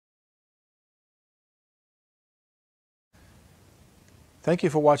Thank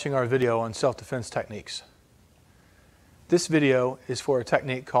you for watching our video on self-defense techniques. This video is for a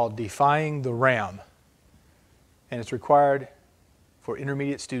technique called Defying the Ram, and it's required for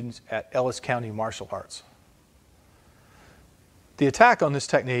intermediate students at Ellis County Martial Arts. The attack on this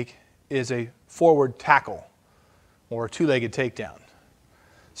technique is a forward tackle or a two-legged takedown.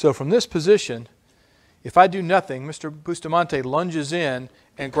 So from this position, if I do nothing, Mr. Bustamante lunges in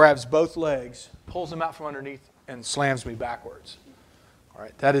and grabs both legs, pulls them out from underneath, and slams me backwards. All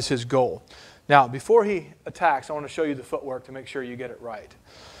right, that is his goal. Now, before he attacks, I want to show you the footwork to make sure you get it right.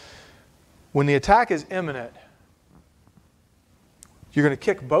 When the attack is imminent, you're going to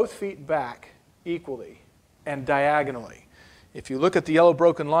kick both feet back equally and diagonally. If you look at the yellow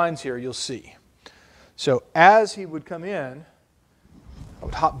broken lines here, you'll see. So as he would come in, I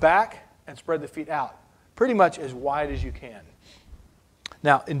would hop back and spread the feet out, pretty much as wide as you can.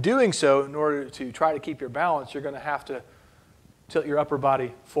 Now, in doing so, in order to try to keep your balance, you're going to have to tilt your upper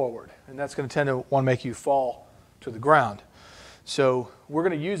body forward, and that's going to tend to want to make you fall to the ground. So we're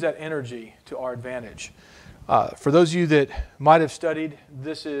going to use that energy to our advantage. For those of you that might have studied,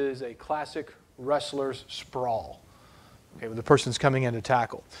 this is a classic wrestler's sprawl, okay, where the person's coming in to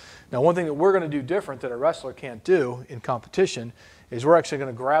tackle. Now, one thing that we're going to do different that a wrestler can't do in competition is we're actually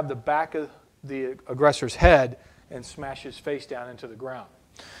going to grab the back of the aggressor's head and smash his face down into the ground.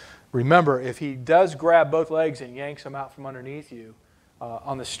 Remember, if he does grab both legs and yanks them out from underneath you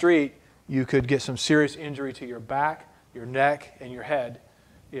on the street, you could get some serious injury to your back, your neck, and your head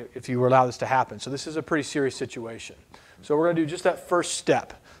if you allow this to happen. So this is a pretty serious situation. So we're going to do just that first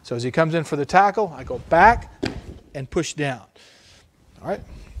step. So as he comes in for the tackle, I go back and push down. All right.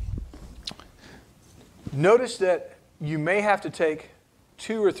 Notice that you may have to take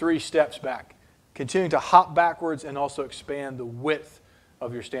 2 or 3 steps back, continuing to hop backwards and also expand the width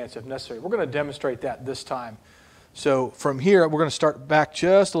of your stance if necessary. We're going to demonstrate that this time. So from here, we're going to start back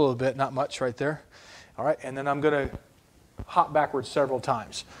just a little bit, not much right there. All right, and then I'm going to hop backwards several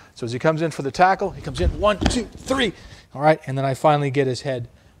times. So as he comes in for the tackle, he comes in 1, 2, 3. All right, and then I finally get his head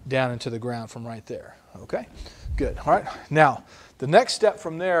down into the ground from right there. Okay, good. All right, now the next step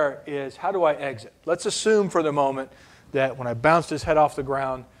from there is how do I exit? Let's assume for the moment that when I bounced his head off the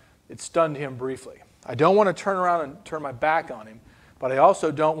ground, it stunned him briefly. I don't want to turn around and turn my back on him, but I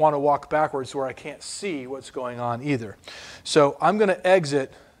also don't want to walk backwards where I can't see what's going on either. So I'm going to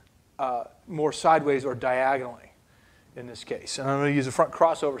exit more sideways or diagonally in this case. And I'm going to use a front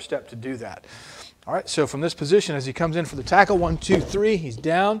crossover step to do that. All right, so from this position, as he comes in for the tackle, 1, 2, 3, he's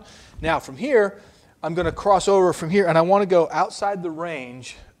down. Now from here, I'm going to cross over from here, and I want to go outside the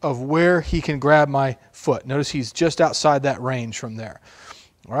range of where he can grab my foot. Notice he's just outside that range from there.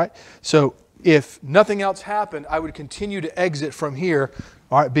 All right, so if nothing else happened, I would continue to exit from here,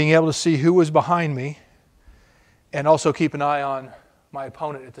 all right, being able to see who was behind me and also keep an eye on my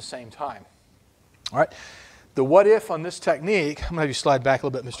opponent at the same time. All right, the what if on this technique, I'm going to have you slide back a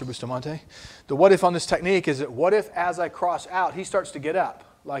little bit, Mr. Bustamante. The what if on this technique is that what if as I cross out, he starts to get up,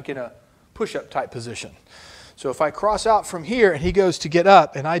 like in a push-up type position. So if I cross out from here and he goes to get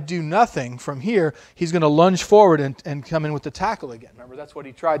up and I do nothing from here, he's going to lunge forward and come in with the tackle again. Remember, that's what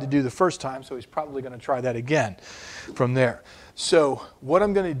he tried to do the first time, so he's probably going to try that again from there. So what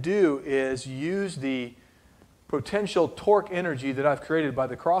I'm going to do is use the potential torque energy that I've created by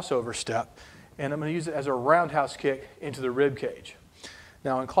the crossover step, and I'm going to use it as a roundhouse kick into the rib cage.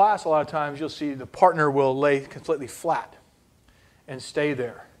 Now in class, a lot of times you'll see the partner will lay completely flat and stay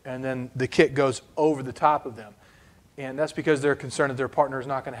there, and then the kick goes over the top of them. And that's because they're concerned that their partner is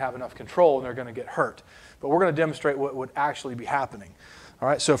not going to have enough control and they're going to get hurt. But we're going to demonstrate what would actually be happening. All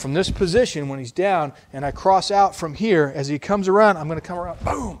right, so from this position, when he's down and I cross out from here, as he comes around, I'm going to come around,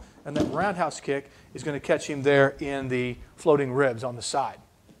 boom, and that roundhouse kick is going to catch him there in the floating ribs on the side.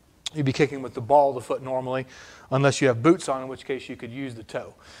 You'd be kicking with the ball of the foot normally, unless you have boots on, in which case you could use the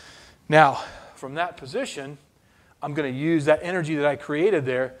toe. Now, from that position, I'm going to use that energy that I created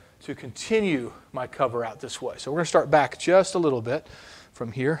there to continue my cover out this way. So we're going to start back just a little bit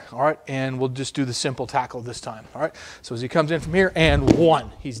from here, all right, and we'll just do the simple tackle this time, all right? So as he comes in from here, and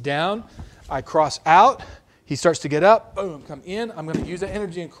 1, he's down, I cross out, he starts to get up, boom, come in, I'm going to use that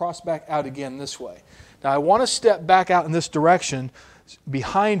energy and cross back out again this way. Now I want to step back out in this direction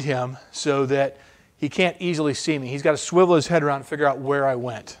behind him so that he can't easily see me. He's got to swivel his head around and figure out where I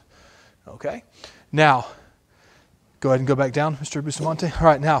went, okay? Now, go ahead and go back down, Mr. Bustamante. All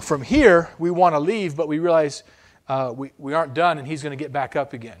right, now from here, we want to leave, but we realize we aren't done and he's going to get back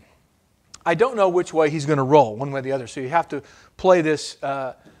up again. I don't know which way he's going to roll, one way or the other, so you have to play this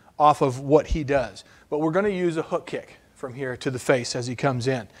off of what he does. But we're going to use a hook kick from here to the face as he comes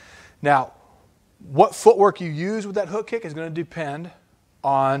in. Now, what footwork you use with that hook kick is going to depend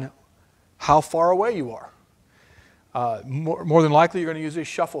on how far away you are. More than likely, you're going to use a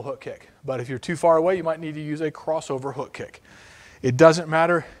shuffle hook kick. But if you're too far away, you might need to use a crossover hook kick. It doesn't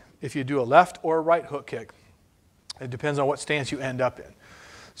matter if you do a left or a right hook kick. It depends on what stance you end up in.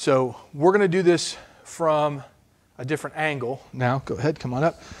 So we're going to do this from a different angle. Now, go ahead, come on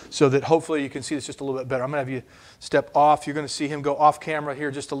up, so that hopefully you can see this just a little bit better. I'm going to have you step off. You're going to see him go off camera here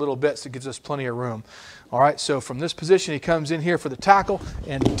just a little bit, so it gives us plenty of room. All right, so from this position, he comes in here for the tackle,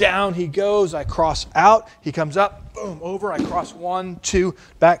 and down he goes. I cross out. He comes up, boom, over. I cross 1, 2,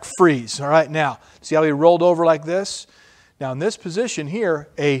 back, freeze. All right, now, see how he rolled over like this? Now, in this position here,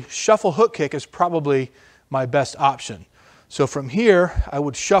 a shuffle hook kick is probably my best option. So from here, I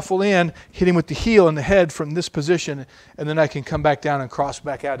would shuffle in, hit him with the heel and the head from this position, and then I can come back down and cross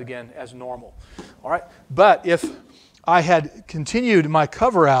back out again as normal. All right. But if I had continued my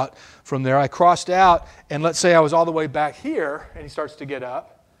cover out from there, I crossed out, and let's say I was all the way back here, and he starts to get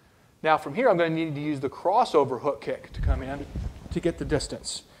up. Now from here, I'm going to need to use the crossover hook kick to come in to get the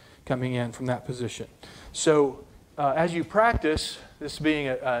distance coming in from that position. So as you practice, this being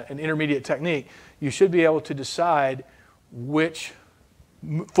an intermediate technique, you should be able to decide which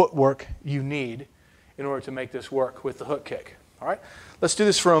footwork you need in order to make this work with the hook kick. All right, let's do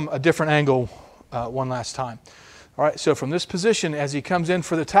this from a different angle one last time. All right, so from this position, as he comes in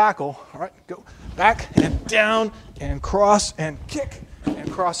for the tackle, all right, go back and down and cross and kick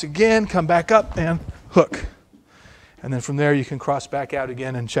and cross again, come back up and hook. And then from there, you can cross back out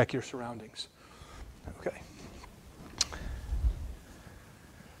again and check your surroundings. Okay.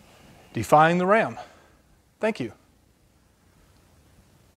 Defying the Ram. Thank you.